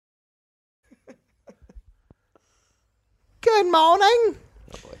Good morning.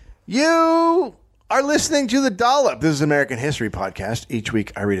 Oh, boy. You are listening to The Dollop. This is an American History podcast. Each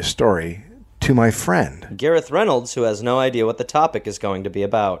week I read a story to my friend. Gareth Reynolds, who has no idea what the topic is going to be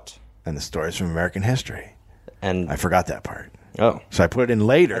about. And the stories from American history. And I forgot that part. Oh. So I put it in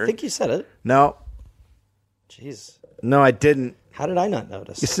later. I think you said it. No. Jeez. No, I didn't. How did I not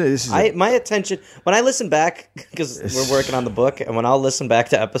notice? This is my attention, when I listen back, because we're working on the book, and when I'll listen back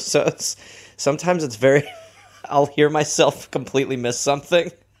to episodes, sometimes it's I'll hear myself completely miss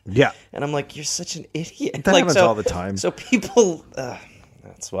something. Yeah. And I'm like, you're such an idiot. That happens all the time. So people,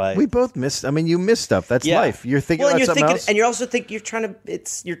 that's why. We both miss. I mean, you miss stuff. That's life. You're thinking about something else. And you're also thinking,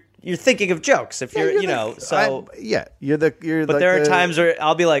 you're thinking of jokes. If you're But there are times where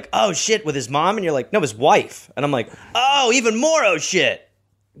I'll be like, oh shit, with his mom, and you're like, no, his wife, and I'm like, oh, even more oh shit.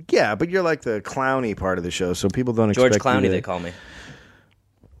 Yeah, but you're like the clowny part of the show, so people don't George expect Clowney, you to... they call me.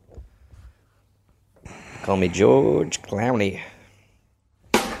 Call me George Clowney.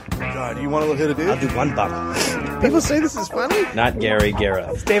 God, you want to hit a dude? I'll do one bottle. People say this is funny. Not Gary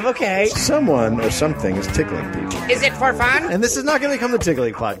Gareth. Dave, okay. Someone or something is tickling people. Is it for fun? And this is not going to become the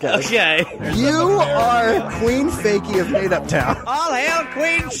Tickling Podcast. Okay. You are Queen Fakey of Made Up Town. All hail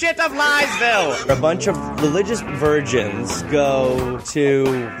Queen Shit of Liesville. A bunch of religious virgins go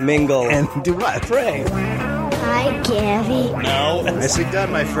to mingle And do what? pray. Hi, Gary. No. Nicely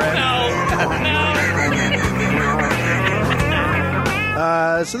done, my friend.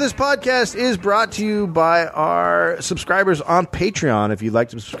 So this podcast is brought to you by our subscribers on Patreon. If you'd like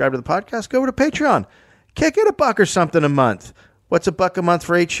to subscribe to the podcast, go over to Patreon. Kick it $1 or something a month. What's $1 a month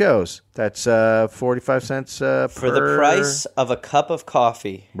for 8 shows? That's 45 cents For the price of a cup of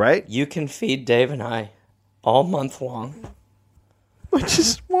coffee, right? you can feed Dave and I all month long. I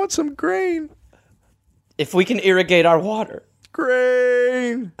just want some grain. If we can irrigate our water.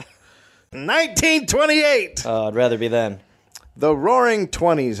 Grain. 1928. I'd rather be then. The Roaring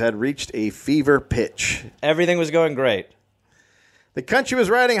Twenties had reached a fever pitch. Everything was going great. The country was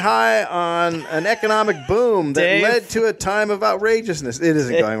riding high on an economic boom that Dave? led to a time of outrageousness. It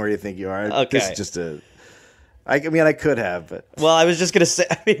isn't going where you think you are. Okay. This is just I mean, I could have, but... Well, I was just going to say,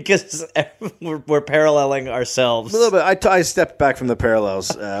 because we're paralleling ourselves. A little bit. I stepped back from the parallels.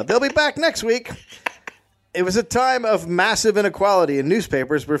 They'll be back next week. It was a time of massive inequality, and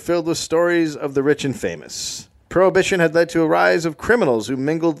newspapers were filled with stories of the rich and famous. Prohibition had led to a rise of criminals who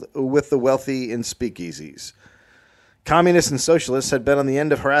mingled with the wealthy in speakeasies. Communists and socialists had been on the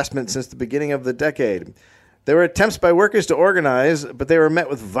end of harassment since the beginning of the decade. There were attempts by workers to organize, but they were met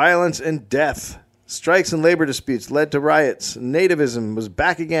with violence and death. Strikes and labor disputes led to riots. Nativism was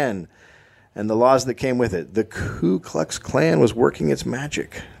back again, and the laws that came with it. The Ku Klux Klan was working its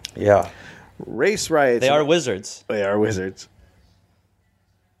magic. Yeah. Race riots. They are wizards. They are wizards.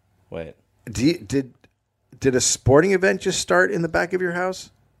 Wait. Did a sporting event just start in the back of your house?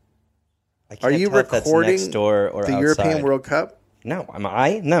 I can't Are you tell if that's recording next door or the outside. European World Cup? No. Am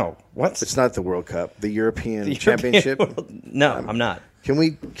I? No. What? It's not the World Cup. The European The Championship. European No, I'm not. Can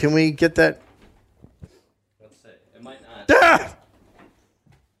we get that? Let's see. It might not. Ah!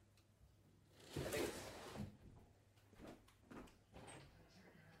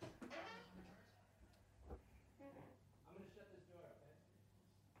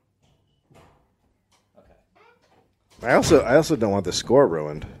 I also don't want the score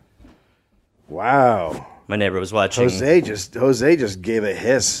ruined. Wow. My neighbor was watching. Jose just gave a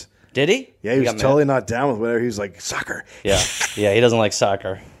hiss. Did he? Yeah, he was got mad. totally not down with whatever. He was like, soccer. Yeah, he doesn't like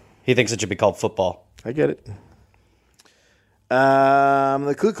soccer. He thinks it should be called football. I get it.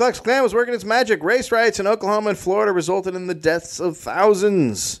 The Ku Klux Klan was working its magic. Race riots in Oklahoma and Florida resulted in the deaths of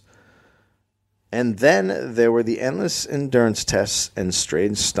thousands. And then there were the endless endurance tests and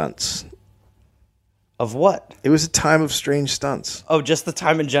strange stunts. Of what? It was a time of strange stunts. Oh, just the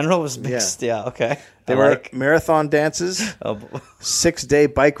time in general was mixed? Yeah, okay. There were marathon dances, 6-day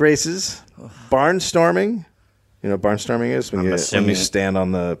bike races, barnstorming. You know what barnstorming is? When you stand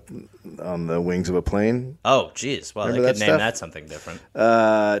on the wings of a plane. Oh, geez. Well, Remember they could that name stuff? that something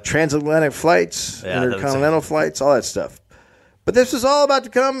different. Transatlantic flights, intercontinental flights, all that stuff. But this was all about to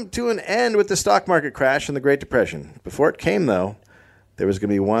come to an end with the stock market crash and the Great Depression. Before it came, though, there was going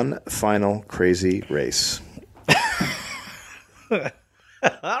to be one final crazy race. All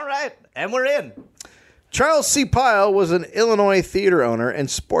right. And we're in. Charles C. Pyle was an Illinois theater owner and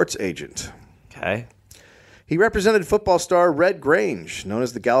sports agent. Okay. He represented football star Red Grange, known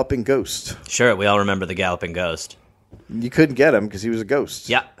as the Galloping Ghost. Sure, we all remember the Galloping Ghost. You couldn't get him because he was a ghost.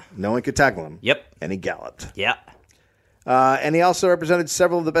 Yeah. No one could tackle him. Yep. And he galloped. Yeah. And he also represented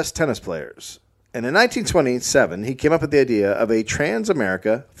several of the best tennis players. And in 1927, he came up with the idea of a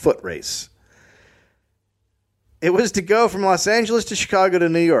Trans-America foot race. It was to go from Los Angeles to Chicago to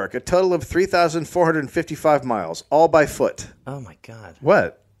New York, a total of 3,455 miles, all by foot. Oh, my God.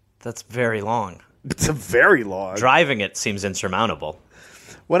 What? That's very long. It's a very long. Driving it seems insurmountable.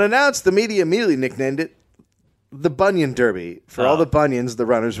 When announced, the media immediately nicknamed it the Bunion Derby for all the bunions the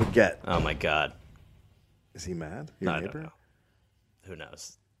runners would get. Oh, my God. Is he mad? Your I neighbor? don't know. Who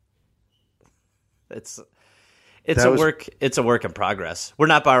knows? It's That a was- work. It's a work in progress. We're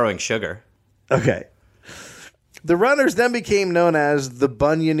not borrowing sugar. Okay. The runners then became known as the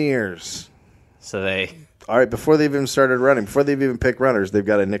Bunioneers. So All right, before they've even started running, before they've even picked runners, they've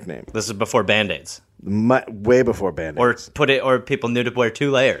got a nickname. this is before Band-Aids. Way before Band-Aids. Or people knew to wear 2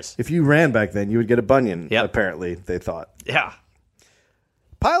 layers. If you ran back then, you would get a bunion, Yep. apparently, they thought. Yeah.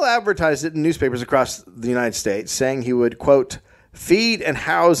 Pyle advertised it in newspapers across the United States, saying he would, quote, feed and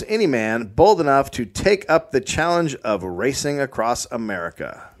house any man bold enough to take up the challenge of racing across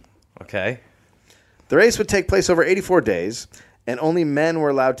America. Okay. The race would take place over 84 days, and only men were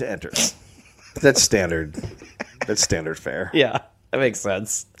allowed to enter. That's standard. That's standard fare. Yeah, that makes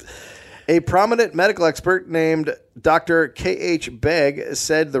sense. A prominent medical expert named Dr. K.H. Begg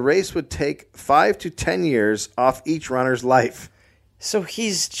said the race would take 5 to 10 years off each runner's life. So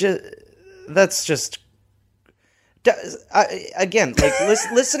he's just. That's just. Again, like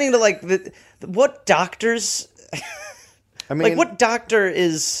listening to like what doctors. I mean, Like what doctor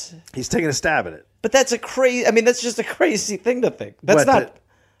is? he's taking a stab at it. But that's a crazy. I mean, that's just a crazy thing to think. That's What, not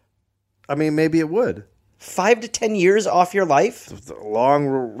I mean, maybe it would. 5 to 10 years off your life. It's a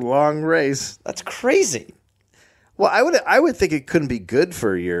long race. That's crazy. Well, I would think it couldn't be good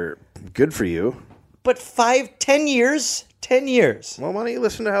for you. But 10 years, 10 years. Well, why don't you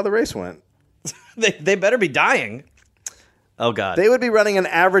listen to how the race went? They better be dying. Oh God. They would be running an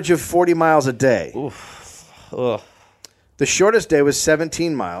average of 40 miles a day. Ugh. The shortest day was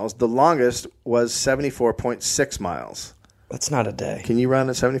 17 miles. The longest was 74.6 miles. That's not a day. Can you run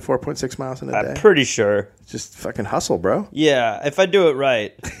at 74.6 miles in a I'm day? pretty sure. Just fucking hustle, bro. Yeah, if I do it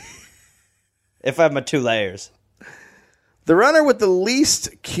right. If I have my 2 layers. The runner with the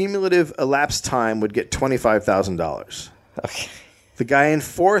least cumulative elapsed time would get $25,000. Okay. The guy in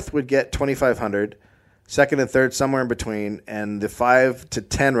fourth would get $2,500. Second and third, somewhere in between, and the 5 to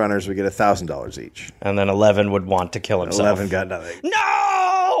 10 runners would get $1,000 each. And then 11 would want to kill himself. 11 got nothing. No!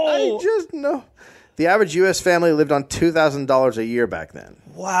 I just know. The average U.S. family lived on $2,000 a year back then.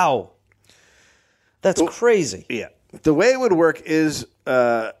 Wow. That's crazy. Yeah. The way it would work is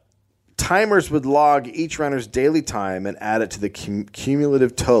timers would log each runner's daily time and add it to the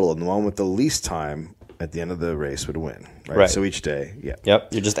cumulative total, and the one with the least time at the end of the race would win. Right. So each day, yeah.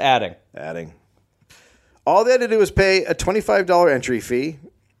 Yep, you're just adding. All they had to do was pay a $25 entry fee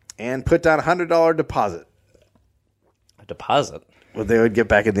and put down a $100 deposit. A deposit? What they would get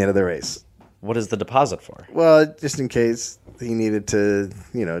back at the end of the race. What is the deposit for? Well, just in case he needed to,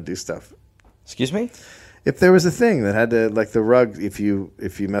 do stuff. Excuse me? If there was a thing that had to, like the rug, if you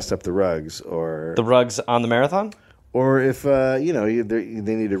messed up the rugs, or The rugs on the marathon? or if they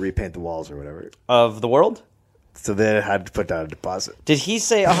need to repaint the walls or whatever, Of the world? so they had to put down a deposit. Did he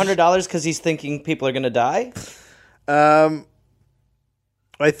say $100 because he's thinking people are going to die? I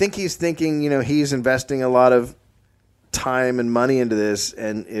think he's thinking, he's investing a lot of time and money into this,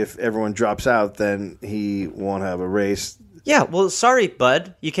 and if everyone drops out, then he won't have a race. Yeah, well, sorry,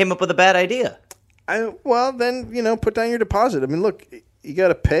 bud. You came up with a bad idea. Then put down your deposit. I mean, look, you got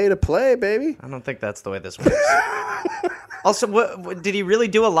to pay to play, baby. I don't think that's the way this works. Also, what, did he really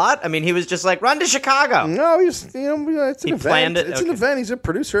do a lot? I mean, he was just like, run to Chicago. No, it's an event. planned it? It's an Okay. event. He's a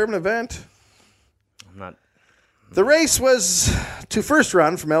producer of an event. I'm not... The race was to first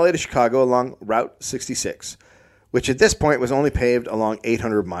run from LA to Chicago along Route 66, which at this point was only paved along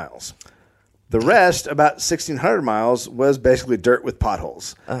 800 miles. The rest, about 1,600 miles, was basically dirt with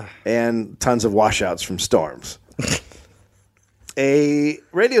potholes and tons of washouts from storms. A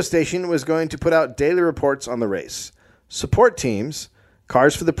radio station was going to put out daily reports on the race. Support teams,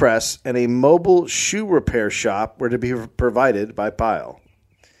 cars for the press, and a mobile shoe repair shop were to be provided by Pyle.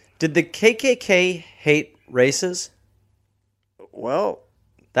 Did the KKK hate races? Well,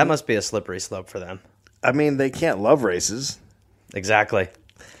 That must be a slippery slope for them. I mean, they can't love races. Exactly.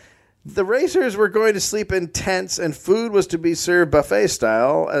 The racers were going to sleep in tents, and food was to be served buffet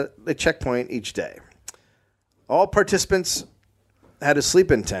style at a checkpoint each day. All participants had to sleep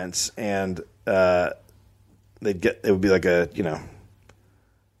in tents, and it would be like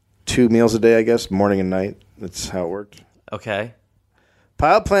 2 meals a day, I guess, morning and night. That's how it worked. Okay.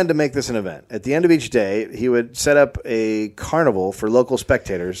 Pyle planned to make this an event. At the end of each day, he would set up a carnival for local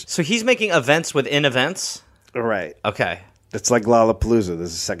spectators. So he's making events within events? Right. Okay. It's like Lollapalooza. This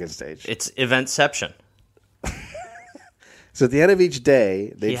is the second stage. It's Eventception. So at the end of each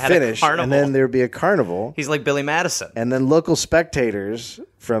day, they'd had a finish, carnival. and then there'd be a carnival. He's like Billy Madison. And then local spectators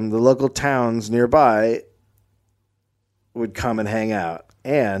from the local towns nearby would come and hang out.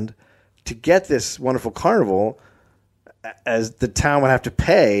 And to get this wonderful carnival, as the town would have to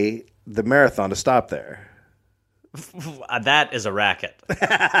pay the marathon to stop there. That is a racket.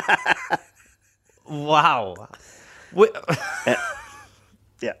 Wow.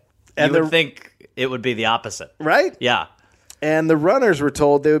 Yeah. You would think it would be the opposite. Right? Yeah. And the runners were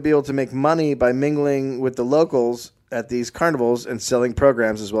told they would be able to make money by mingling with the locals at these carnivals and selling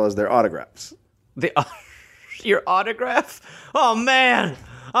programs as well as their autographs. Your autograph? Oh, man.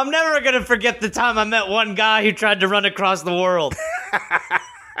 I'm never going to forget the time I met one guy who tried to run across the world.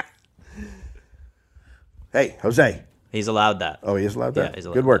 Hey, Jose. He's allowed that. Oh, he is allowed that? Yeah, he's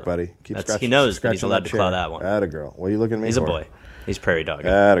allowed Good work, that. buddy. He knows that he's scratching allowed to chair. claw that one. Atta girl. What are you looking at me He's for? a boy. He's prairie dog.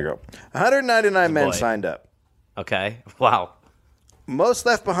 Atta girl. 199 men boy. signed up. Okay. Wow. Most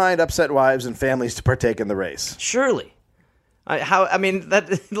left behind upset wives and families to partake in the race. Surely.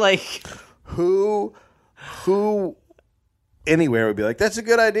 Who anywhere would be like, that's a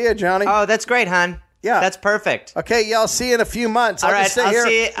good idea, Johnny. Oh, that's great, hon. Yeah. That's perfect. Okay, yeah, I'll see you in a few months. All I'll right, just sit I'll here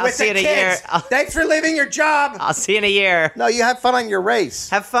see with you the in a year. kids. Thanks for leaving your job. I'll see you in a year. No, you have fun on your race.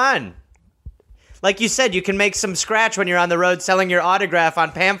 Have fun. Like you said, you can make some scratch when you're on the road selling your autograph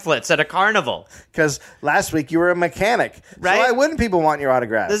on pamphlets at a carnival. Because last week you were a mechanic. Right? So why wouldn't people want your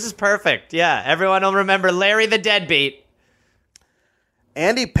autograph? This is perfect. Yeah, everyone will remember Larry the Deadbeat.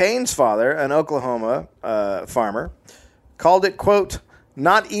 Andy Payne's father, an Oklahoma farmer, called it, quote,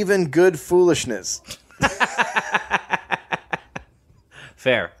 not even good foolishness.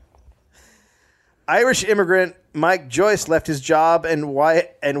 Fair. Irish immigrant Mike Joyce left his job and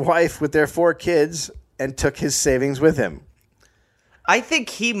wife with their 4 kids and took his savings with him. I think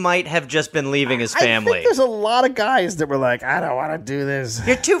he might have just been leaving his I family. think there's a lot of guys that were like, I don't want to do this.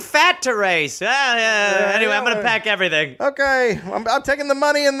 You're too fat to race. Anyway, I'm going to pack everything. Okay, I'm taking the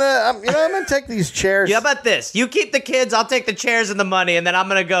money and I'm going to take these chairs. Yeah, how about this? You keep the kids, I'll take the chairs and the money, and then I'm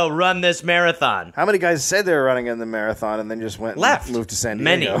going to go run this marathon. How many guys said they were running in the marathon and then just went Left. and moved to San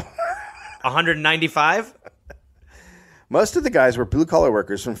Many. Diego? 195? Most of the guys were blue-collar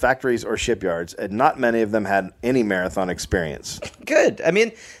workers from factories or shipyards, and not many of them had any marathon experience. Good. I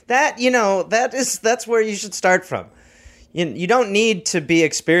mean, that's where you should start from. You don't need to be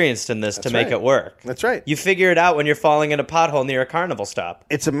experienced in this to make right. it work. That's right. You figure it out when you're falling in a pothole near a carnival stop.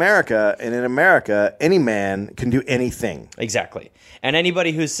 It's America, and in America, any man can do anything. Exactly. And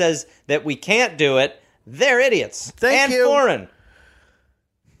anybody who says that we can't do it, they're idiots. Thank you. And foreign.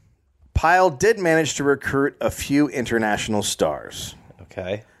 Pyle did manage to recruit a few international stars.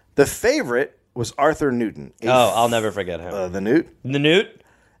 Okay. The favorite was Arthur Newton. I'll never forget him. The Newt? The Newt?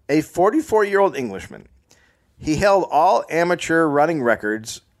 A 44-year-old Englishman. He held all amateur running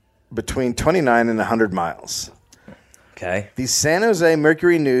records between 29 and 100 miles. Okay. The San Jose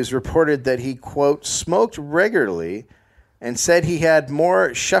Mercury News reported that he, quote, smoked regularly and said he had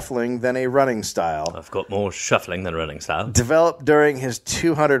more shuffling than a running style. I've got more shuffling than running style. Developed during his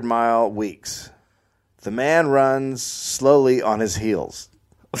 200-mile weeks. The man runs slowly on his heels.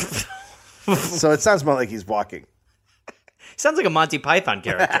 So it sounds more like he's walking. Sounds like a Monty Python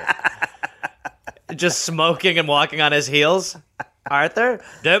character. Just smoking and walking on his heels. Arthur,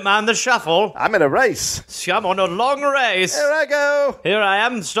 don't mind the shuffle. I'm in a race. I'm on a long race. Here I go. Here I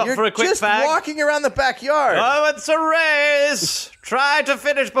am. Stop You're for a quick just fag. walking around the backyard. Oh, it's a race. Try to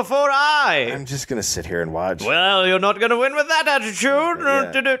finish before I. I'm just going to sit here and watch. Well, you're not going to win with that attitude.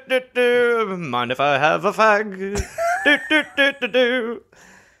 Yeah. Mind if I have a fag?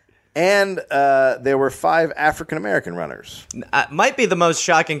 And there were 5 African-American runners, Might be the most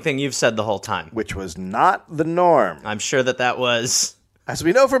shocking thing you've said the whole time. which was not the norm. I'm sure that was... As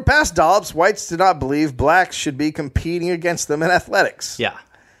we know from past dollops, whites did not believe blacks should be competing against them in athletics. Yeah.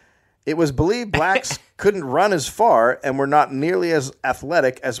 It was believed blacks couldn't run as far and were not nearly as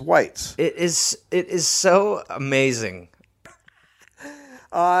athletic as whites. It is so amazing.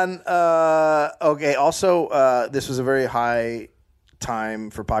 Also, this was a very high time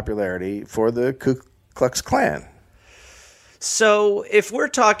for popularity for the Ku Klux Klan. So if we're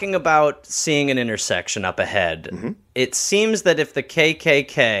talking about seeing an intersection up ahead, it seems that if the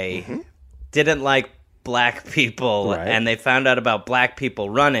KKK didn't like black people and they found out about black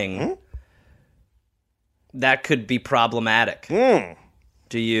people running, that could be problematic.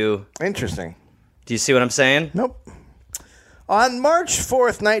 Do you Interesting. see what I'm saying? Nope. On March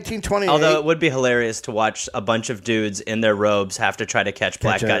 4th, 1928... Although it would be hilarious to watch a bunch of dudes in their robes have to try to catch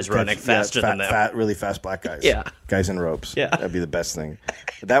black guys running faster than them. Really fast black guys. Yeah. Guys in robes. Yeah. That'd be the best thing.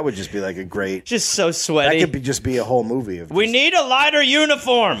 That would just be like a great... Just so sweaty. That could just be a whole movie. Of We need a lighter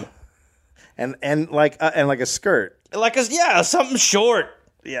uniform. And like a skirt. Something short.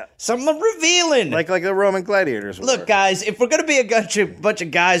 Yeah. Something revealing. Like the Roman gladiators were. Look, guys, if we're going to be a bunch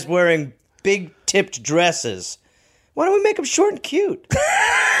of guys wearing big tipped dresses, why don't we make them short and cute?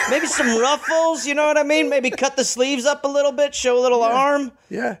 Maybe some ruffles, you know what I mean? Maybe cut the sleeves up a little bit, show a little arm.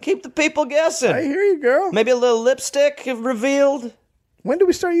 Yeah. Keep the people guessing. I hear you, girl. Maybe a little lipstick revealed. When do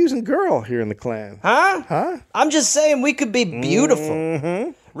we start using girl here in the clan? Huh? I'm just saying we could be beautiful.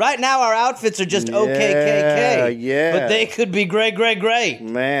 Mm-hmm. Right now our outfits are just OKKK. Yeah. But they could be gray.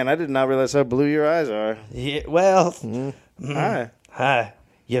 Man, I did not realize how blue your eyes are. Yeah, well. Hi.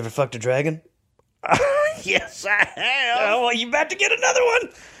 You ever fucked a dragon? Yes, I have. Oh, well, you about to get another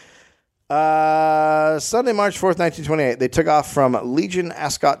one? Sunday, March 4th, 1928, they took off from Legion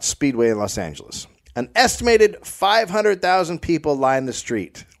Ascot Speedway in Los Angeles. An estimated 500,000 people lined the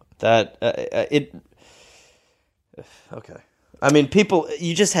street. Okay. I mean, people,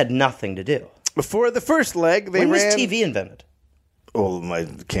 you just had nothing to do. Before the first leg, they when ran... was TV invented? Oh,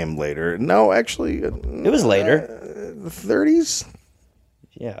 it came later. No, actually... it was later. The 30s?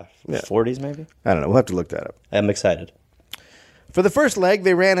 Yeah, 40s maybe? I don't know. We'll have to look that up. I'm excited. For the first leg,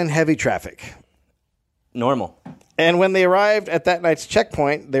 they ran in heavy traffic. Normal. And when they arrived at that night's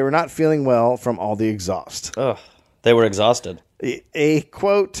checkpoint, they were not feeling well from all the exhaust. Ugh, they were exhausted. A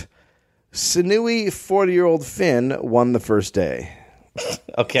quote, sinewy 40-year-old Finn won the first day.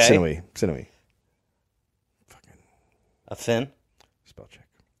 Okay. Sinewy. A Finn? Spell check.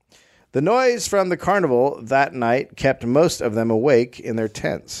 The noise from the carnival that night kept most of them awake in their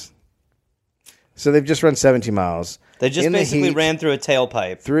tents. So they've just run 17 miles. They just basically ran through a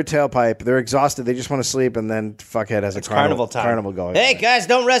tailpipe. They're exhausted. They just want to sleep, and then fuckhead has a carnival time. Carnival going. Hey, guys,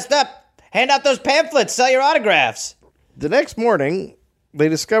 don't rest up. Hand out those pamphlets. Sell your autographs. The next morning, they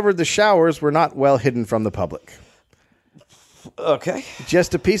discovered the showers were not well hidden from the public. Okay.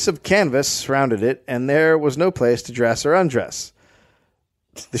 Just a piece of canvas surrounded it, and there was no place to dress or undress.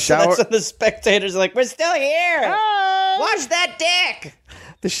 The shower. So that's when the spectators are like, we're still here. Hi! Watch that dick.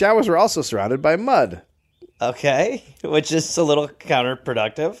 The showers were also surrounded by mud. Okay, which is a little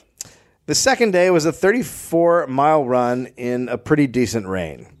counterproductive. The second day was a 34-mile run in a pretty decent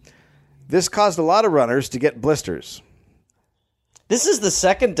rain. This caused a lot of runners to get blisters. This is the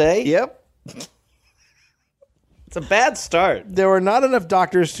second day? Yep. It's a bad start. There were not enough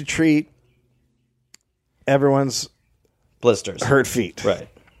doctors to treat everyone's blisters, hurt feet. Right.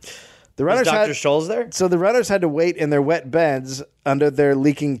 The runners was Dr. Scholl's there? So the runners had to wait in their wet beds under their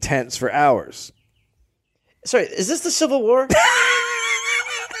leaking tents for hours. Sorry, is this the Civil War?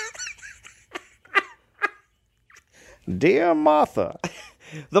 Dear Martha.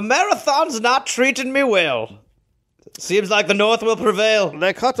 The marathon's not treating me well. Seems like the North will prevail.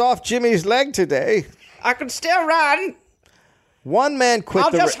 They cut off Jimmy's leg today. I can still run. One man quit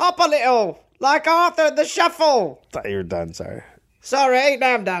I'll just hop a little, like Arthur the Shuffle. Thought you were done, sorry. Sorry,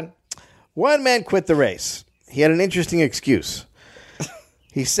 now I'm done. One man quit the race. He had an interesting excuse.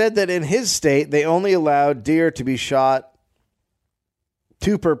 He said that in his state, they only allowed deer to be shot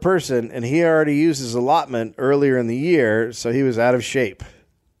 2 per person, and he already used his allotment earlier in the year, so he was out of shape.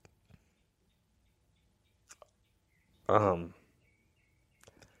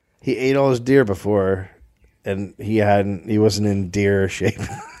 He ate all his deer before, and he wasn't in deer shape.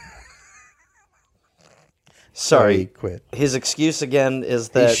 Sorry, he quit. His excuse again is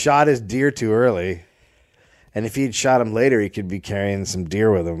that he shot his deer too early. And if he'd shot him later, he could be carrying some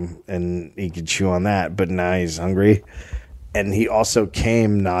deer with him, and he could chew on that. But now he's hungry. And he also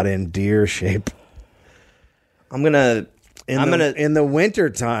came not in deer shape. In the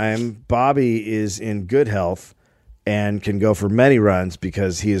wintertime, Bobby is in good health and can go for many runs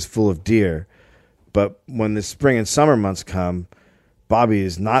because he is full of deer. But when the spring and summer months come, Bobby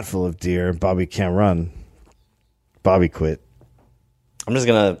is not full of deer, and Bobby can't run. Bobby quit. I'm just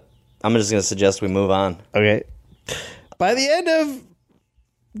gonna suggest we move on. Okay. By the end of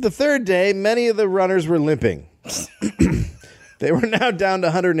the third day, many of the runners were limping. They were now down to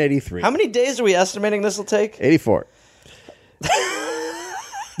 183. How many days are we estimating this will take? 84.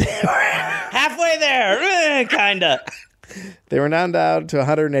 Halfway there, kinda. They were now down to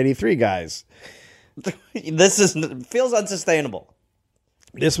 183 guys. This feels unsustainable.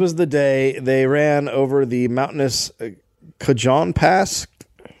 This was the day they ran over the mountainous Cajon Pass.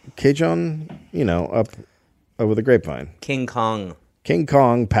 Cajon, up over the Grapevine. King Kong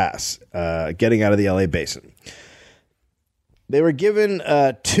Pass, getting out of the LA basin. They were given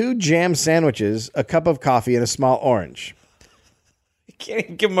 2 jam sandwiches, a cup of coffee, and a small orange. You can't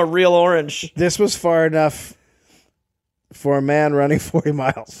even give them a real orange. This was far enough for a man running 40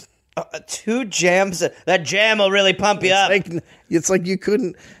 miles. 2 jams. That jam will really pump you up. It's like you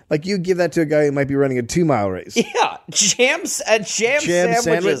couldn't, like you give that to a guy who might be running a 2-mile race. Yeah, jam sandwiches.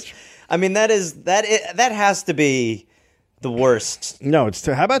 Sandwich. I mean, that has to be the worst. No,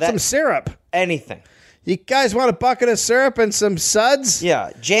 how about some syrup? Anything. You guys want a bucket of syrup and some suds? Yeah,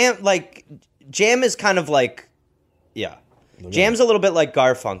 jam is kind of like, yeah. Jam's a little bit like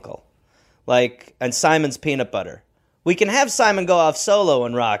Garfunkel, and Simon's peanut butter. We can have Simon go off solo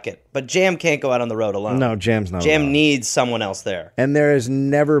and rock it, but Jam can't go out on the road alone. No, Jam's not Jam allowed. needs someone else there. And there has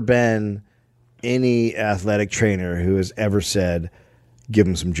never been any athletic trainer who has ever said, give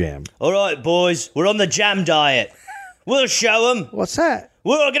him some jam. All right, boys, we're on the jam diet. We'll show them. What's that?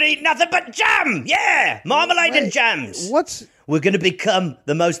 We're all going to eat nothing but jam. Yeah, marmalade and jams. We're going to become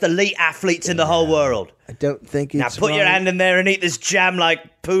the most elite athletes in the whole world. I don't think it's Now put your hand in there and eat this jam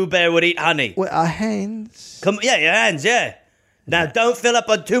like Pooh Bear would eat honey. With our hands. Come, yeah, your hands, yeah. Now don't fill up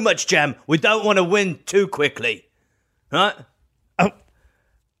on too much jam. We don't want to win too quickly. Right? Oh.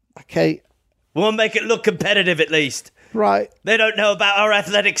 Okay. We want to make it look competitive at least. Right. They don't know about our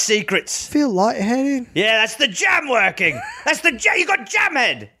athletic secrets. Feel lightheaded? Yeah, that's the jam working. That's the jam. You got jam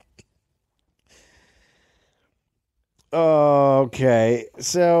head. Okay.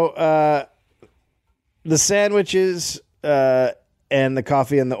 So, the sandwiches and the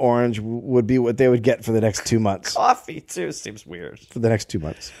coffee and the orange would be what they would get for the next 2 months. Coffee, too, seems weird. For the next 2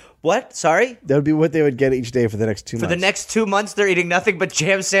 months. What? Sorry? That would be what they would get each day for the next 2 months. For the next 2 months, they're eating nothing but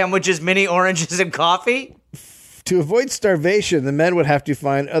jam sandwiches, mini oranges, and coffee? To avoid starvation, the men would have to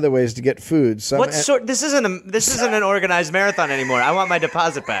find other ways to get food. This isn't an organized marathon anymore. I want my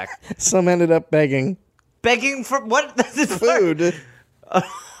deposit back. Some ended up begging. Begging for what? Food.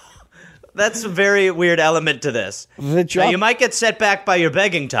 That's a very weird element to this. Now, you might get set back by your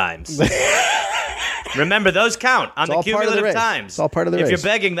begging times. Remember, those count on the cumulative times. It's all part of the race. If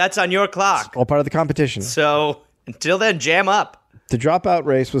you're begging, that's on your clock. It's all part of the competition. So until then, jam up. The dropout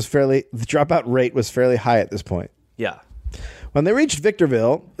rate was fairly high at this point. Yeah. When they reached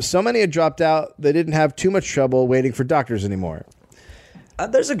Victorville, so many had dropped out they didn't have too much trouble waiting for doctors anymore.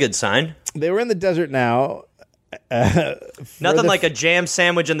 There's a good sign. They were in the desert now. Nothing like a jam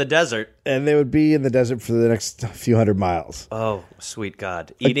sandwich in the desert. And they would be in the desert for the next few hundred miles. Oh, sweet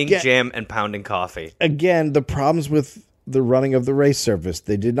God. Eating jam and pounding coffee. Again, the problems with the running of the race surface.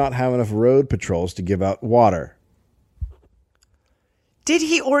 They did not have enough road patrols to give out water. Did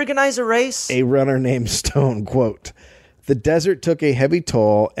he organize a race? A runner named Stone, quote, "The desert took a heavy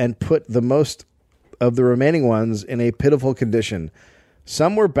toll and put the most of the remaining ones in a pitiful condition.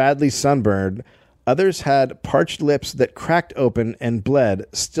 Some were badly sunburned. Others had parched lips that cracked open and bled.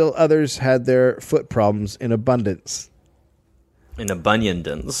 Still others had their foot problems in abundance." In a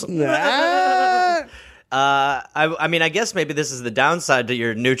Bunion-dons. Ah! I mean, I guess maybe this is the downside to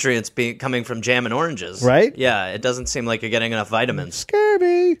your nutrients coming from jam and oranges. Right? Yeah, it doesn't seem like you're getting enough vitamins.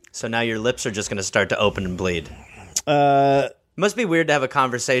 Scurvy. So now your lips are just going to start to open and bleed. Uh, It must be weird to have a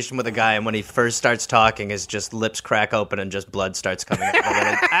conversation with a guy and when he first starts talking, his just lips crack open and just blood starts coming out.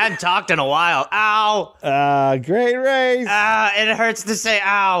 I hadn't talked in a while. Ow! Great race. It hurts to say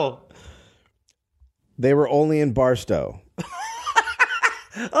ow. They were only in Barstow.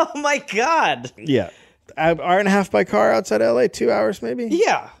 Oh my God. Yeah. Hour and a half by car outside LA, 2 hours maybe?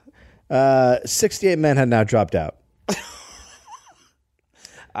 Yeah. 68 men had now dropped out.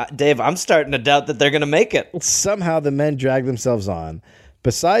 Dave, I'm starting to doubt that they're going to make it. Somehow the men dragged themselves on.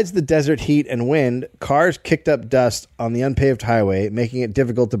 Besides the desert heat and wind, cars kicked up dust on the unpaved highway, making it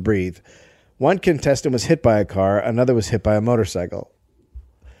difficult to breathe. One contestant was hit by a car, another was hit by a motorcycle.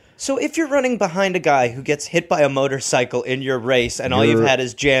 So if you're running behind a guy who gets hit by a motorcycle in your race and all you've had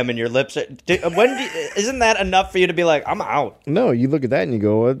is jam and your lips, isn't that enough for you to be like, I'm out? No, you look at that and you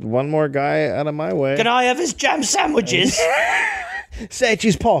go, one more guy out of my way. Can I have his jam sandwiches? Search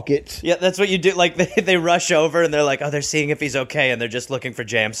his pockets. Yeah, that's what you do. Like they rush over and they're like, oh, they're seeing if he's okay, and they're just looking for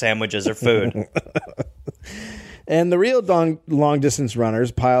jam sandwiches or food. And the real long-distance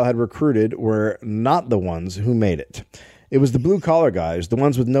runners Pyle had recruited were not the ones who made it. It was the blue-collar guys, the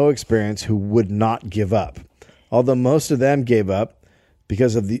ones with no experience who would not give up. Although most of them gave up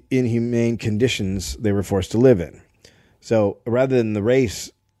because of the inhumane conditions they were forced to live in. So rather than the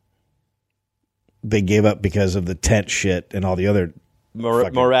race, they gave up because of the tent shit and all the other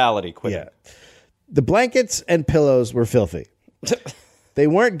morality quit. Yeah. The blankets and pillows were filthy. They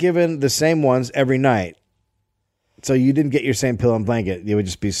weren't given the same ones every night. So you didn't get your same pillow and blanket. They would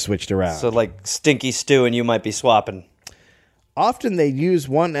just be switched around. So like stinky stew and you might be swapping. Often they use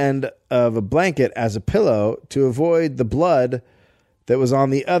one end of a blanket as a pillow to avoid the blood that was on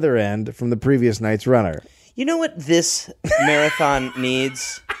the other end from the previous night's runner. You know what this marathon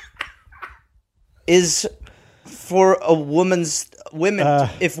needs? Is for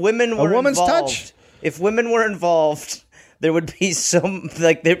if women were woman's involved, touch? If women were involved, there would be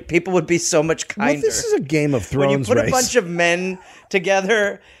people would be so much kinder. Well, this is a Game of Thrones when you put race. a bunch of men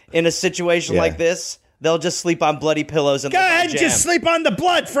together in a situation like this, they'll just sleep on bloody pillows and go ahead and just sleep on the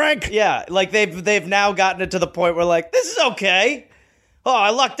blood, Frank. Yeah, like they've now gotten it to the point where like, this is okay. Oh,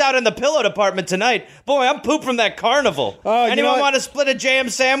 I lucked out in the pillow department tonight. Boy, I'm pooped from that carnival. Anyone want to split a jam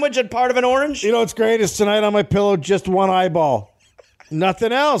sandwich and part of an orange? You know what's great is tonight on my pillow, just one eyeball.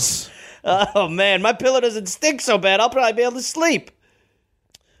 Nothing else. Oh, man, my pillow doesn't stink so bad. I'll probably be able to sleep.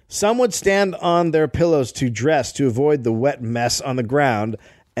 Some would stand on their pillows to dress to avoid the wet mess on the ground,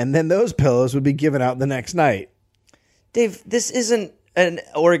 and then those pillows would be given out the next night. Dave, this isn't an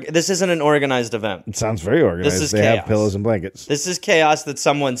organized event. It sounds very organized. This is they chaos. have pillows and blankets. This is chaos that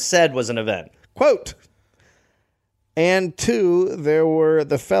someone said was an event. Quote. And 2, there were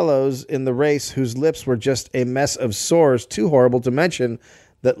the fellows in the race whose lips were just a mess of sores too horrible to mention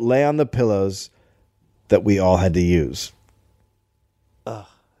that lay on the pillows that we all had to use. Ugh.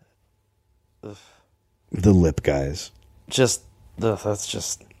 The lip guys. That's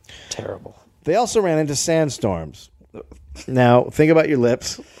just terrible. They also ran into sandstorms. Now, think about your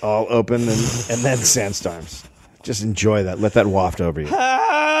lips all open and then sandstorms. Just enjoy that. Let that waft over you.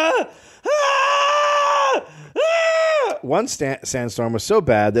 One sandstorm was so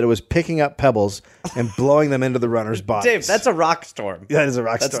bad that it was picking up pebbles and blowing them into the runners' bodies. Dave, that's a rock storm. That is a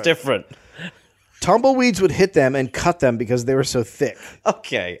rock storm. That's different. Tumbleweeds would hit them and cut them because they were so thick.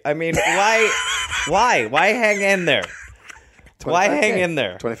 Okay. I mean, why? Why hang in there? Why hang in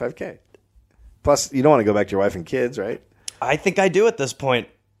there? $25K. Plus, you don't want to go back to your wife and kids, right? I think I do at this point.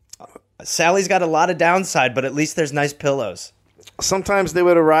 Sally's got a lot of downside, but at least there's nice pillows. Sometimes they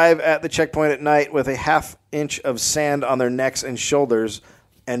would arrive at the checkpoint at night with a half inch of sand on their necks and shoulders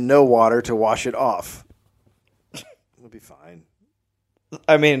and no water to wash it off. It'll be fine.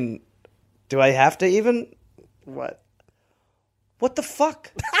 I mean, do I have to even? What? What the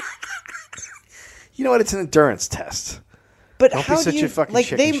fuck? You know what? It's an endurance test. But Don't how be such do you a fucking like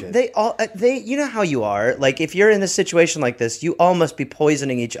chicken shit. they you know how you are, like if you're in a situation like this, you all must be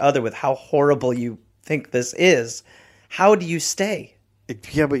poisoning each other with how horrible you think this is. How do you stay?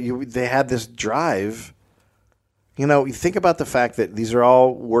 Yeah, but they had this drive. You know, you think about the fact that these are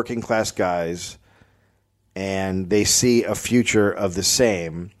all working class guys and they see a future of the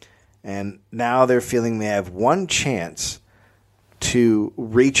same, and now they're feeling they have one chance to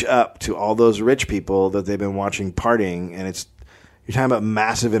reach up to all those rich people that they've been watching partying, and you're talking about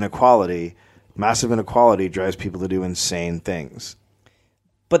massive inequality. Massive inequality drives people to do insane things.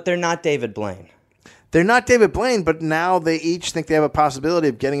 But they're not David Blaine. They're not David Blaine, but now they each think they have a possibility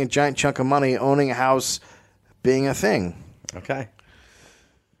of getting a giant chunk of money, owning a house, being a thing. Okay.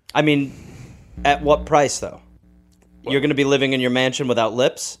 I mean, at what price, though? You're going to be living in your mansion without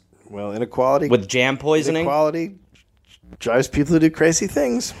lips? Well, inequality. With jam poisoning? Inequality drives people to do crazy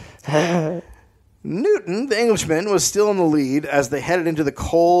things. Newton, the Englishman, was still in the lead as they headed into the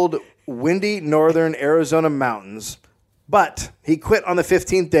cold, windy northern Arizona mountains, but he quit on the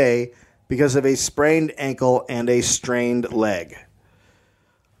 15th day because of a sprained ankle and a strained leg.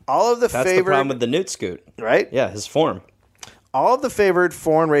 That's the problem with the Newt Scoot. Right? Yeah, his form. All of the favored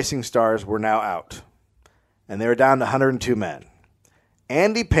foreign racing stars were now out, and they were down to 102 men.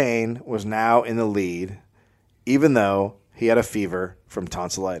 Andy Payne was now in the lead, even though he had a fever from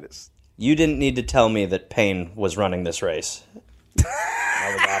tonsillitis. You didn't need to tell me that Payne was running this race.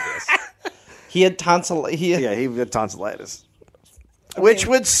 That was obvious. He had tonsillitis. Which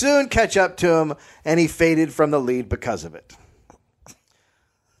would soon catch up to him, and he faded from the lead because of it.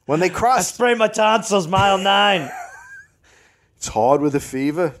 When they crossed... I sprained my tonsils, mile 9. It's hard with a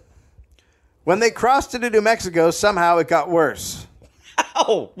fever. When they crossed into New Mexico, somehow it got worse.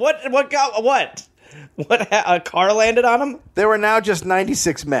 Ow! What got... What? A car landed on him? There were now just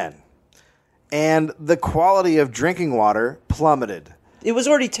 96 men, and the quality of drinking water plummeted. It was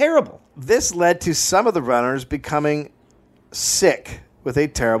already terrible. This led to some of the runners becoming sick with a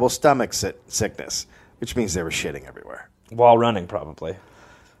terrible stomach sickness, which means they were shitting everywhere. While running, probably.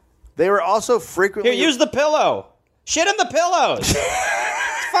 They were also frequently... Here, use the pillow. Shit in the pillows.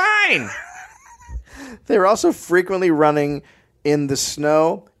 It's fine. They were also frequently running in the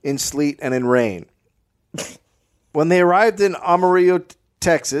snow, in sleet, and in rain. When they arrived in Amarillo,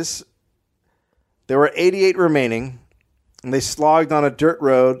 Texas, there were 88 remaining, and they slogged on a dirt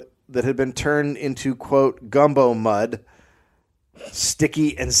road that had been turned into, quote, gumbo mud,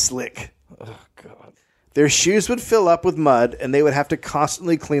 sticky and slick. Oh, God. Their shoes would fill up with mud, and they would have to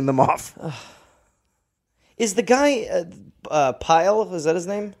constantly clean them off. Is the guy Pyle? Is that his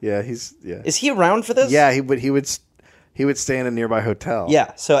name? Yeah, Is he around for this? Yeah, he would stay in a nearby hotel.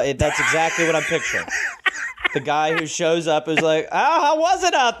 Yeah, so that's exactly what I'm picturing. The guy who shows up is like, how was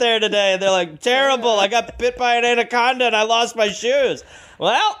it out there today? And they're like, terrible. I got bit by an anaconda and I lost my shoes.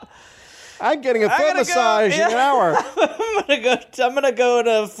 Well, I'm getting a foot massage in an hour. I'm gonna go in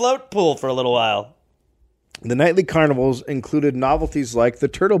a float pool for a little while. The nightly carnivals included novelties like the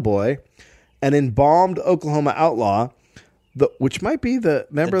Turtle Boy, an embalmed Oklahoma outlaw, which might be the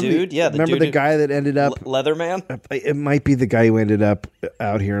guy that ended up Leatherman. It might be the guy who ended up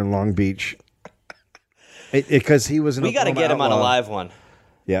out here in Long Beach. Because he was an We got to get him on a live one.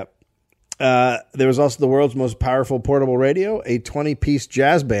 Yep. There was also the world's most powerful portable radio, a 20-piece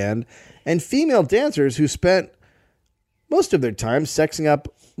jazz band, and female dancers who spent most of their time sexing up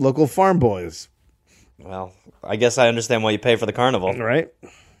local farm boys. Well, I guess I understand why you pay for the carnival. Right.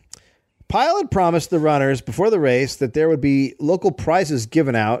 Pyle had promised the runners before the race that there would be local prizes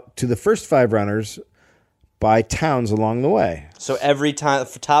given out to the first 5 runners by towns along the way. So every time,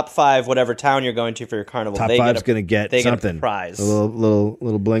 top 5, whatever town you're going to for your carnival, top 5's going to get something. Get a prize, a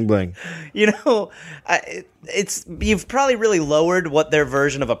little bling bling. You know, you've probably really lowered what their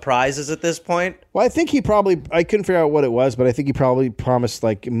version of a prize is at this point. Well, I think I couldn't figure out what it was, but I think he probably promised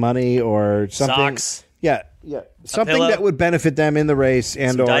like money or something. Socks. Yeah, something that would benefit them in the race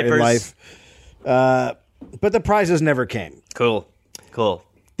and or in life. But the prizes never came. Cool.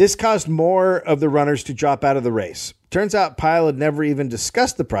 This caused more of the runners to drop out of the race. Turns out Pyle had never even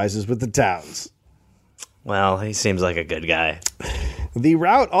discussed the prizes with the towns. Well, he seems like a good guy. The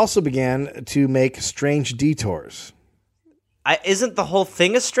route also began to make strange detours. Isn't the whole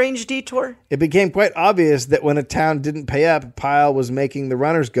thing a strange detour? It became quite obvious that when a town didn't pay up, Pyle was making the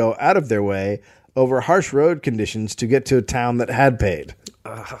runners go out of their way over harsh road conditions to get to a town that had paid.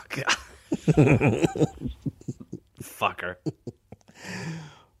 Oh, God. Fucker.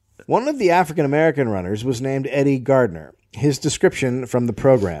 One of the African-American runners was named Eddie Gardner. His description from the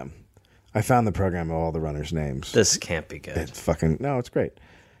program. I found the program of all the runners' names. This can't be good. It's great.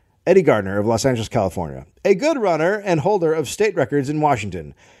 Eddie Gardner of Los Angeles, California. A good runner and holder of state records in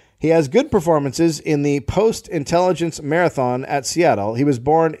Washington. He has good performances in the Post-Intelligence Marathon at Seattle. He was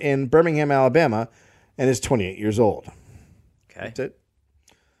born in Birmingham, Alabama, and is 28 years old. Okay. That's it.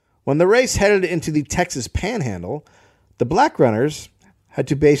 When the race headed into the Texas Panhandle, the black runners had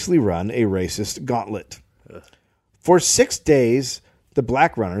to basically run a racist gauntlet. Ugh. For 6 days, the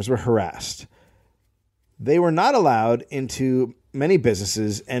black runners were harassed. They were not allowed into many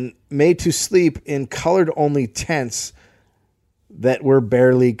businesses and made to sleep in colored-only tents that were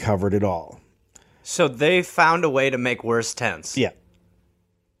barely covered at all. So they found a way to make worse tents. Yeah.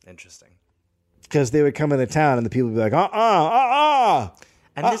 Interesting. Because they would come into town and the people would be like,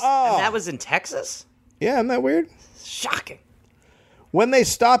 And that was in Texas? Yeah, isn't that weird? Shocking. When they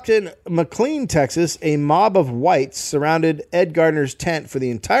stopped in McLean, Texas, a mob of whites surrounded Ed Gardner's tent for the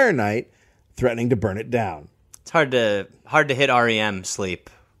entire night, threatening to burn it down. It's hard to hit REM sleep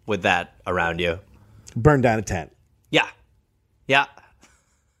with that around you. Burn down a tent. Yeah.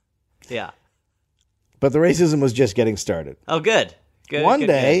 But the racism was just getting started. Oh, good. One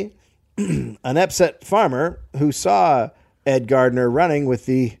day, an upset farmer who saw Ed Gardner running with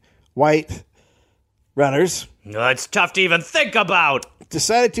the white runners... No, it's tough to even think about.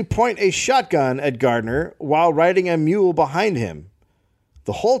 Decided to point a shotgun at Gardner while riding a mule behind him,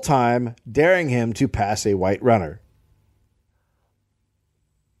 the whole time daring him to pass a white runner.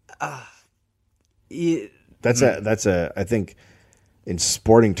 That's I think in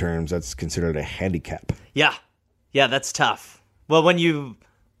sporting terms, that's considered a handicap. Yeah, that's tough. Well, when you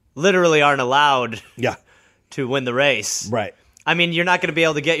literally aren't allowed to win the race. Right. I mean, you're not going to be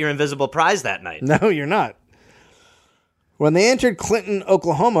able to get your invisible prize that night. No, you're not. When they entered Clinton,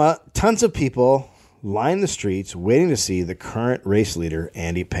 Oklahoma, tons of people lined the streets waiting to see the current race leader,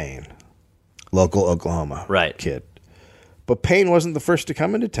 Andy Payne. Local Oklahoma kid. But Payne wasn't the first to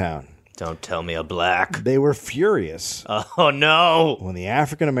come into town. Don't tell me a black. They were furious. Oh, no. When the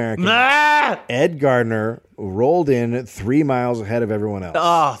African-American Ed Gardner rolled in 3 miles ahead of everyone else.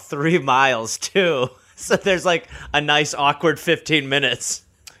 Oh, 3 miles, too. So there's like a nice awkward 15 minutes.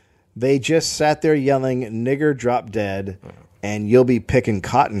 They just sat there yelling, "Nigger, drop dead," and "You'll be picking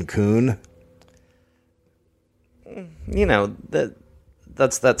cotton, coon." You know,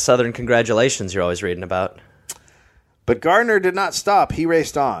 that's that Southern congratulations you're always reading about. But Gardner did not stop. He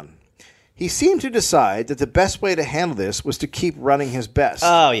raced on. He seemed to decide that the best way to handle this was to keep running his best.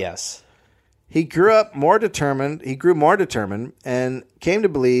 Oh, yes. He grew more determined, and came to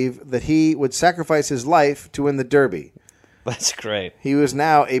believe that he would sacrifice his life to win the Derby. That's great. He was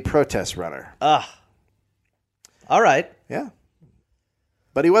now a protest runner. All right. Yeah.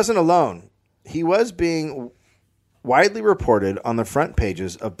 But he wasn't alone. He was being widely reported on the front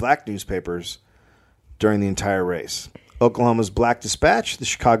pages of black newspapers during the entire race. Oklahoma's Black Dispatch, the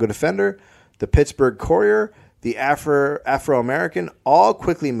Chicago Defender, the Pittsburgh Courier, the Afro-American, all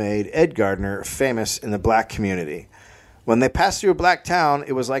quickly made Ed Gardner famous in the black community. When they passed through a black town,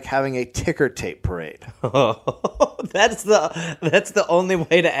 it was like having a ticker tape parade. Oh, that's the only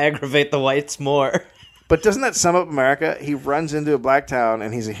way to aggravate the whites more. But doesn't that sum up America? He runs into a black town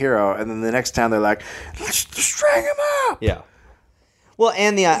and he's a hero, and then the next town they're like, let's string him up. Yeah. Well,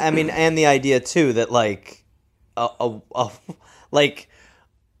 and the idea too that like a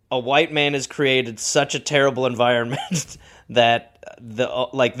white man has created such a terrible environment that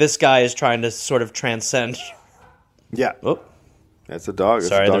this guy is trying to sort of transcend. Yeah. Oh, that's a dog.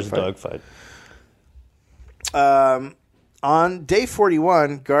 Sorry, there's a dog fight. On day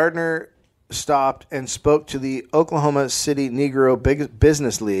 41, Gardner stopped and spoke to the Oklahoma City Negro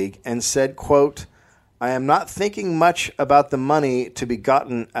Business League and said, quote, I am not thinking much about the money to be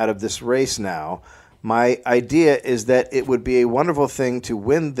gotten out of this race now. My idea is that it would be a wonderful thing to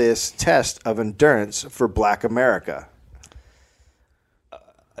win this test of endurance for black America.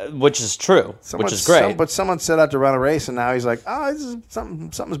 Which is true, which is great. But someone set out to run a race, and now he's like, oh, this is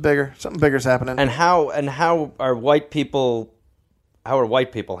something's bigger. Something bigger's happening. And how are white people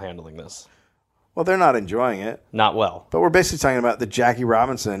handling this? Well, they're not enjoying it. Not well. But we're basically talking about the Jackie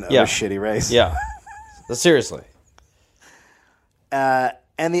Robinson of a shitty race. Yeah. Seriously. And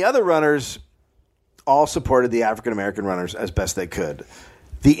the other runners all supported the African-American runners as best they could.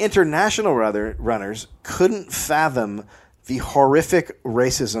 The international runners couldn't fathom the horrific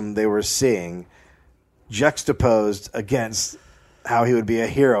racism they were seeing juxtaposed against how he would be a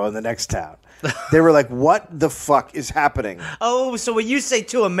hero in the next town. They were like, what the fuck is happening? Oh, so when you say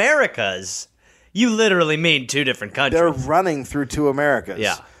two Americas, you literally mean two different countries. They're running through two Americas.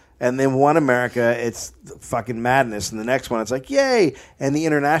 Yeah. And then one America, it's fucking madness. And the next one, it's like, yay. And the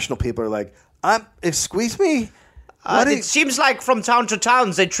international people are like, excuse me? It seems like from town to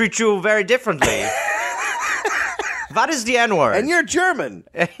town, they treat you very differently. What is the N-word? And you're German.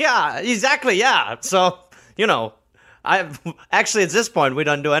 Yeah, exactly, yeah. So, actually, at this point, we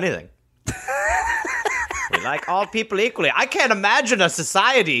don't do anything. We like all people equally. I can't imagine a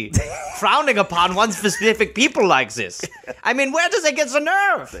society frowning upon one specific people like this. I mean, where does it get the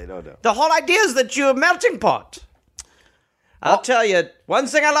nerve? They don't know. The whole idea is that you're a melting pot. I'll tell you, one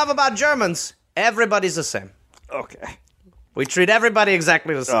thing I love about Germans, everybody's the same. Okay. We treat everybody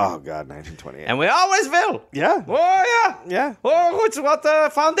exactly the same. Oh, God, 1928. And we always will. Yeah. Oh, yeah. Yeah. Oh, it's what the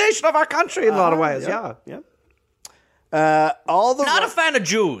foundation of our country in a lot of ways, yeah. Not a fan of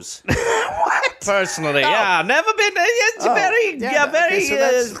Jews. What? Personally, yeah. Never been. It's very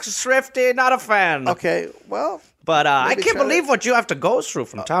thrifty, not a fan. Okay, well. But I can't believe what you have to go through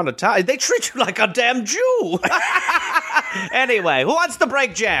from town to town. They treat you like a damn Jew. Anyway, who wants to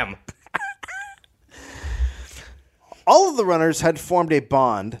break jam? All of the runners had formed a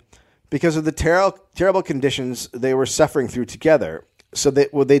bond because of the terrible conditions they were suffering through together. So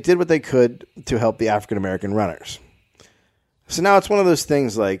they did what they could to help the African-American runners. So now it's one of those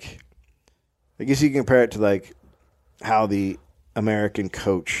things like, I guess you can compare it to like how the American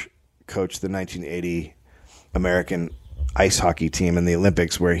coach coached the 1980 American ice hockey team in the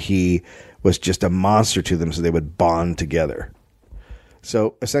Olympics, where he was just a monster to them so they would bond together.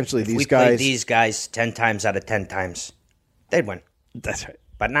 So essentially, we played these guys 10 times out of 10 times, they'd win. That's right.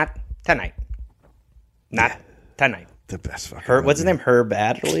 But not tonight. Not tonight. The best fucking what's his name? Herb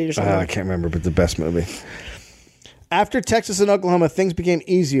Adderley or something? I can't remember, but the best movie. After Texas and Oklahoma, things became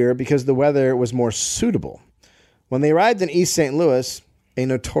easier because the weather was more suitable. When they arrived in East St. Louis, a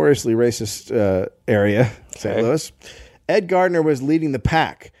notoriously racist area, St. Louis, Ed Gardner was leading the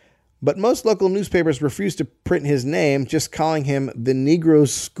pack. But most local newspapers refused to print his name, just calling him the Negro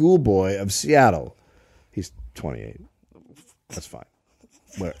Schoolboy of Seattle. He's 28. That's fine.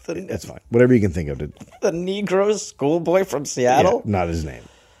 That's fine. Whatever you can think of. The Negro Schoolboy from Seattle? Yeah, not his name.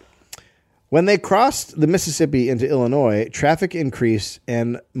 When they crossed the Mississippi into Illinois, traffic increased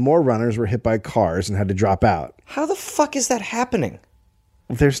and more runners were hit by cars and had to drop out. How the fuck is that happening?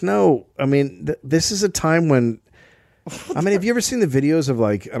 There's no... I mean, this is a time when... I mean, have you ever seen the videos of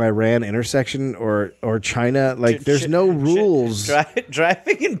like an Iran intersection or China? Like, there's no rules.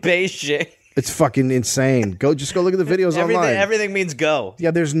 Driving in Beijing. It's fucking insane. Just go look at the videos online. Everything means go.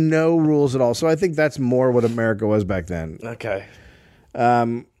 Yeah, there's no rules at all. So I think that's more what America was back then. Okay.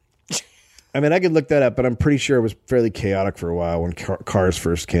 I mean, I could look that up, but I'm pretty sure it was fairly chaotic for a while when cars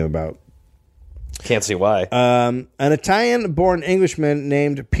first came about. Can't see why. An Italian-born Englishman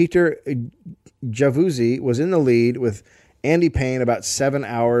named Peter Giavuzzi was in the lead with Andy Payne about 7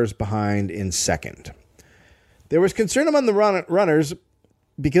 hours behind in second. There was concern among the runners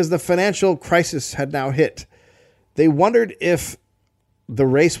because the financial crisis had now hit. They wondered if the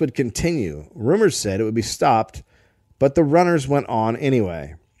race would continue. Rumors said it would be stopped, but the runners went on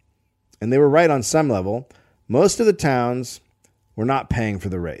anyway. And they were right on some level. Most of the towns were not paying for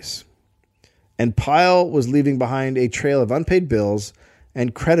the race. And Pyle was leaving behind a trail of unpaid bills,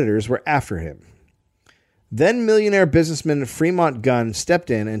 and creditors were after him. Then millionaire businessman Fremont Gunn stepped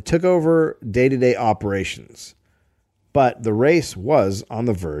in and took over day-to-day operations. But the race was on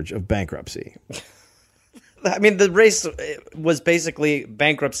the verge of bankruptcy. I mean, the race was basically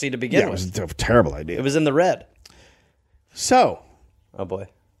bankruptcy to begin with. It was a terrible idea. It was in the red. So, oh boy,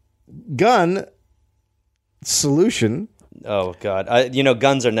 Gunn solution. Oh God,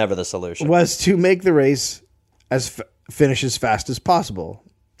 guns are never the solution. Was to make the race finish as fast as possible.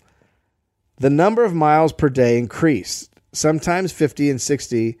 The number of miles per day increased, sometimes 50 and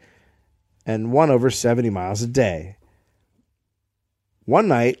 60, and one over 70 miles a day. One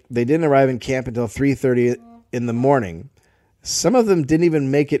night, they didn't arrive in camp until 3:30 in the morning. Some of them didn't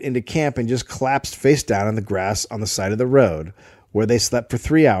even make it into camp and just collapsed face down on the grass on the side of the road, where they slept for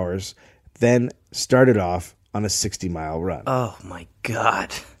 3 hours, then started off on a 60-mile run. Oh, my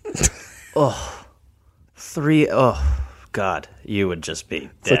God. Oh, God, you would just be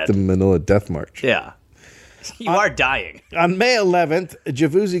dead. It's like the Manila Death March. Yeah. You are dying. On May 11th,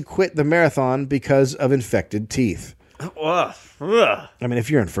 Giavuzzi quit the marathon because of infected teeth. Ugh. I mean, if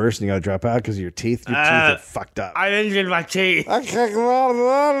you're in first and you got to drop out because of your teeth are fucked up. I injured my teeth. What's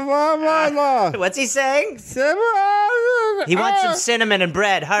he saying? He wants some cinnamon and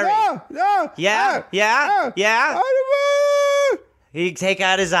bread. Hurry. Yeah? He take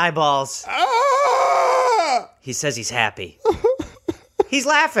out his eyeballs. He says he's happy. He's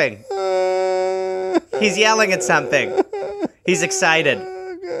laughing. He's yelling at something. He's excited.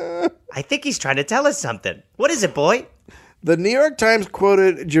 I think he's trying to tell us something. What is it, boy? The New York Times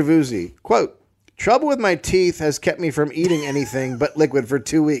quoted Giavuzzi, quote, "Trouble with my teeth has kept me from eating anything but liquid for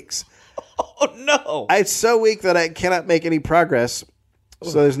 2 weeks. Oh, no. I'm so weak that I cannot make any progress,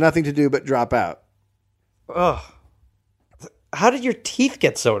 so there's nothing to do but drop out." Ugh. How did your teeth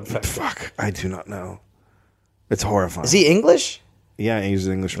get so infected? Fuck, I do not know. It's horrifying. Is he English? Yeah, he's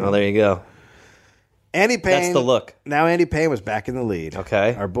an Englishman. Oh, there you go. Andy Payne. That's the look. Now Andy Payne was back in the lead.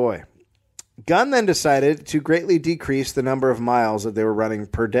 Okay. Our boy. Gunn then decided to greatly decrease the number of miles that they were running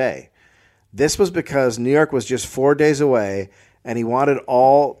per day. This was because New York was just 4 days away, and he wanted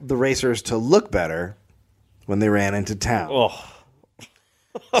all the racers to look better when they ran into town. Oh.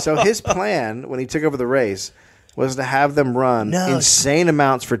 So his plan, when he took over the race, was to have them run insane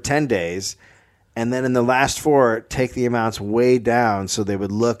amounts for 10 days, and then in the last 4, take the amounts way down so they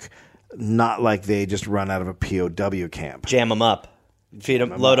would look not like they just run out of a POW camp. Jam them up.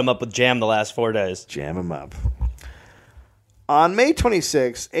 Load them up with jam the last 4 days. Jam them up. On May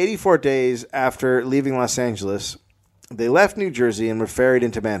 26, 84 days after leaving Los Angeles, they left New Jersey and were ferried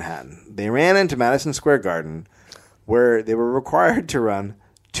into Manhattan. They ran into Madison Square Garden, where they were required to run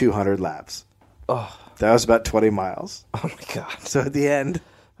 200 laps. Oh. That was about 20 miles. Oh, my God. So at the end,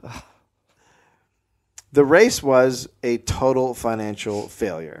 the race was a total financial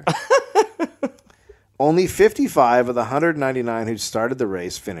failure. Only 55 of the 199 who started the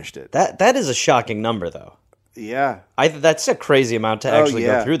race finished it. That is a shocking number, though. Yeah. That's a crazy amount to actually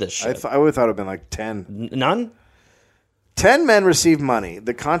go through this shit. I would have thought it would have been like 10. None? 10 men received money.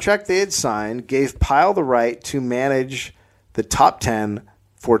 The contract they had signed gave Pyle the right to manage the top 10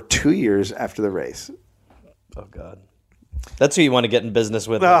 for 2 years after the race. Oh, God. That's who you want to get in business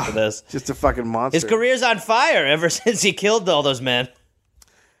with after this. Just a fucking monster. His career's on fire ever since he killed all those men.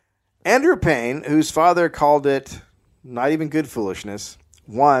 Andrew Payne, whose father called it not even good foolishness,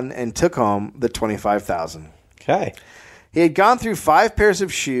 won and took home the $25,000. Okay. He had gone through 5 pairs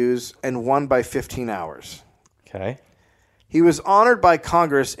of shoes and won by 15 hours. Okay. He was honored by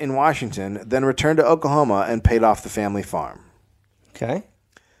Congress in Washington, then returned to Oklahoma and paid off the family farm. Okay.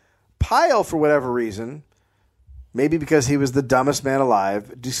 Pyle, for whatever reason, maybe because he was the dumbest man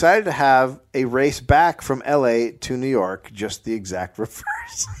alive, decided to have a race back from L.A. to New York, just the exact reverse.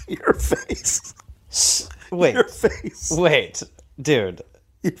 Your face. Wait. Your face. Wait. Dude.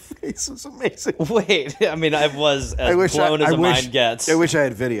 Your face was amazing. Wait. I mean, I was as blown as a mind gets. I wish I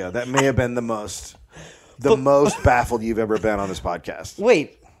had video. That may have been the most baffled you've ever been on this podcast.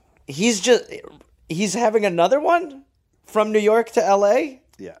 Wait. He's having another one from New York to L.A.?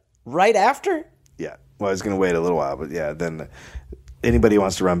 Yeah. Right after? Yeah. Well, I was going to wait a little while, but yeah, then anybody who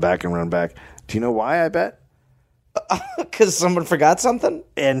wants to run back and run back. Do you know why, I bet? Because someone forgot something?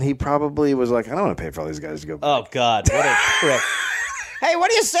 And he probably was like, I don't want to pay for all these guys to go back. Oh, God. What a prick. Hey, what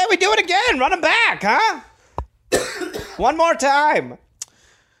do you say we do it again? Run them back, huh? One more time.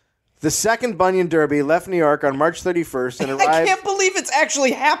 The second Bunion Derby left New York on March 31st and arrived... I can't believe it's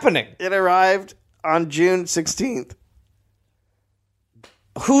actually happening. It arrived on June 16th.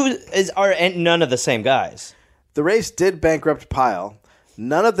 Are none of the same guys? The race did bankrupt Pyle.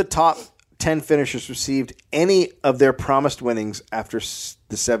 None of the top 10 finishers received any of their promised winnings after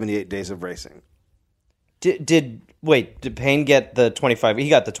the 78 days of racing. Did Payne get the 25? He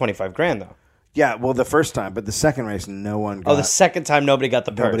got the 25 grand, though. Yeah, well, the first time, but the second race, no one got... Oh, the second time, nobody got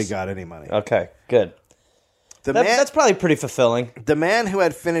the purse. Nobody got any money. Okay, good. That's probably pretty fulfilling. The man who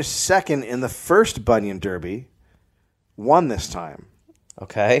had finished second in the first Bunion Derby won this time.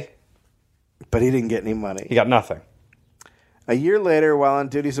 Okay. But he didn't get any money. He got nothing. A year later, while on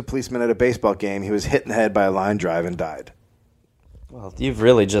duty as a policeman at a baseball game, he was hit in the head by a line drive and died. Well,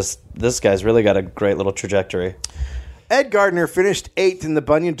 this guy's really got a great little trajectory. Ed Gardner finished 8th in the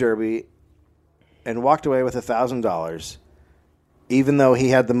Bunion Derby and walked away with $1,000, even though he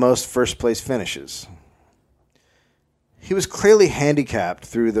had the most first-place finishes. He was clearly handicapped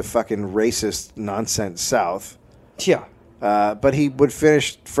through the fucking racist nonsense South. Yeah. But he would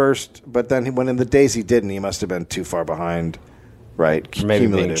finish first, but then when in the days he didn't, he must have been too far behind, right? Or maybe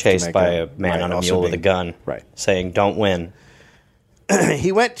being chased by a man on a mule with a gun, right? Saying, don't win.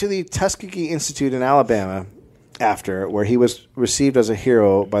 He went to the Tuskegee Institute in Alabama after, where he was received as a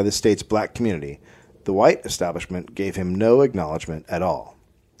hero by the state's black community. The white establishment gave him no acknowledgement at all.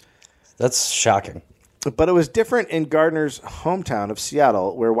 That's shocking. But it was different in Gardner's hometown of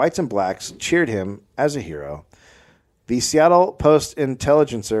Seattle, where whites and blacks cheered him as a hero. The Seattle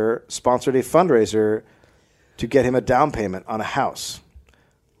Post-Intelligencer sponsored a fundraiser to get him a down payment on a house.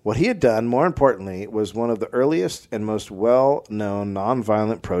 What he had done, more importantly, was one of the earliest and most well-known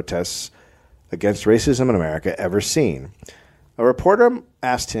nonviolent protests against racism in America ever seen. A reporter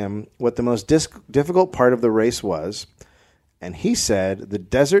asked him what the most difficult part of the race was, and he said the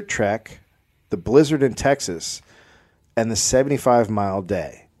desert trek, the blizzard in Texas, and the 75-mile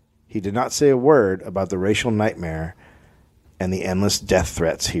day. He did not say a word about the racial nightmare and the endless death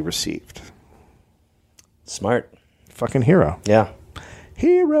threats he received. Smart. Fucking hero. Yeah.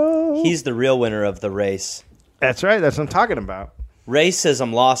 Hero. He's the real winner of the race. That's right. That's what I'm talking about.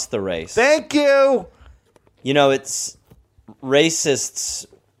 Racism lost the race. Thank you. You know, it's racists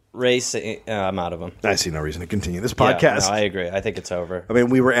racing. I'm out of them. I see no reason to continue this podcast. Yeah, no, I agree. I think it's over. I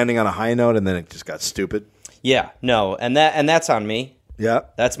mean, we were ending on a high note, and then it just got stupid. Yeah. No, and that's on me. Yeah.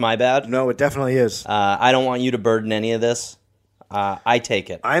 That's my bad. No, it definitely is. I don't want you to burden any of this. I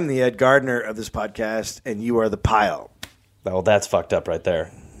take it. I'm the Ed Gardner of this podcast, and you are the Pyle. Well, that's fucked up right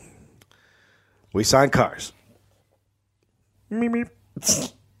there. We sign cars. Meep,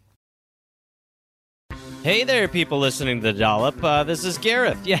 meep. Hey there, people listening to The Dollop. This is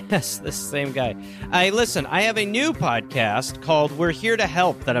Gareth. Yes, this same guy. Listen, I have a new podcast called We're Here to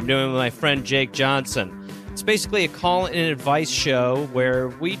Help that I'm doing with my friend Jake Johnson. It's basically a call-in advice show where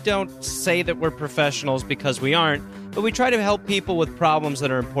we don't say that we're professionals because we aren't, but we try to help people with problems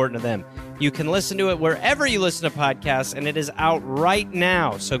that are important to them. You can listen to it wherever you listen to podcasts, and it is out right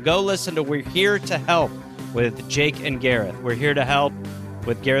now. So go listen to We're Here to Help with Jake and Gareth. We're Here to Help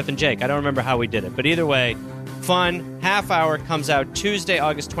with Gareth and Jake. I don't remember how we did it, but either way, fun, half hour, comes out Tuesday,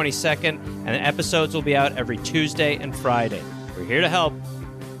 August 22nd, and the episodes will be out every Tuesday and Friday. We're here to help.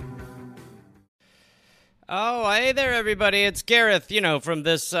 Oh, hey there, everybody. It's Gareth, from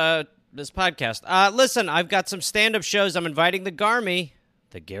this podcast. Listen, I've got some stand-up shows I'm inviting the Garmy,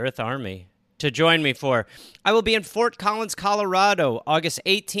 the Gareth Army, to join me for. I will be in Fort Collins, Colorado, August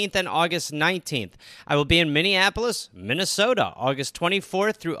 18th and August 19th. I will be in Minneapolis, Minnesota, August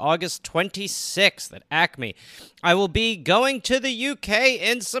 24th through August 26th at Acme. I will be going to the UK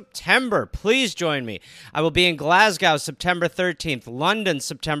in September. Please join me. I will be in Glasgow, September 13th, London,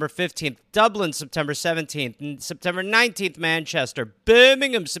 September 15th, Dublin, September 17th, and September 19th, Manchester,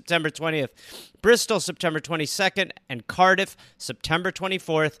 Birmingham, September 20th, Bristol, September 22nd, and Cardiff, September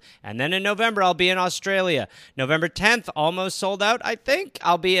 24th. And then in November, I'll be in Australia. November 10th, almost sold out, I think.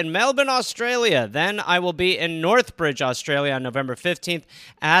 I'll be in Melbourne, Australia. Then I will be in Northbridge, Australia on November 15th.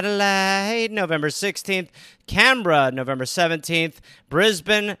 Adelaide, November 16th. Canberra, November 17th.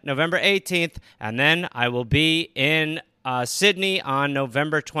 Brisbane, November 18th. And then I will be in Sydney on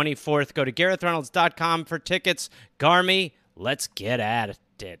November 24th. Go to GarethReynolds.com for tickets. Garmy, let's get at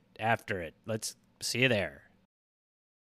it after it. Let's see you there.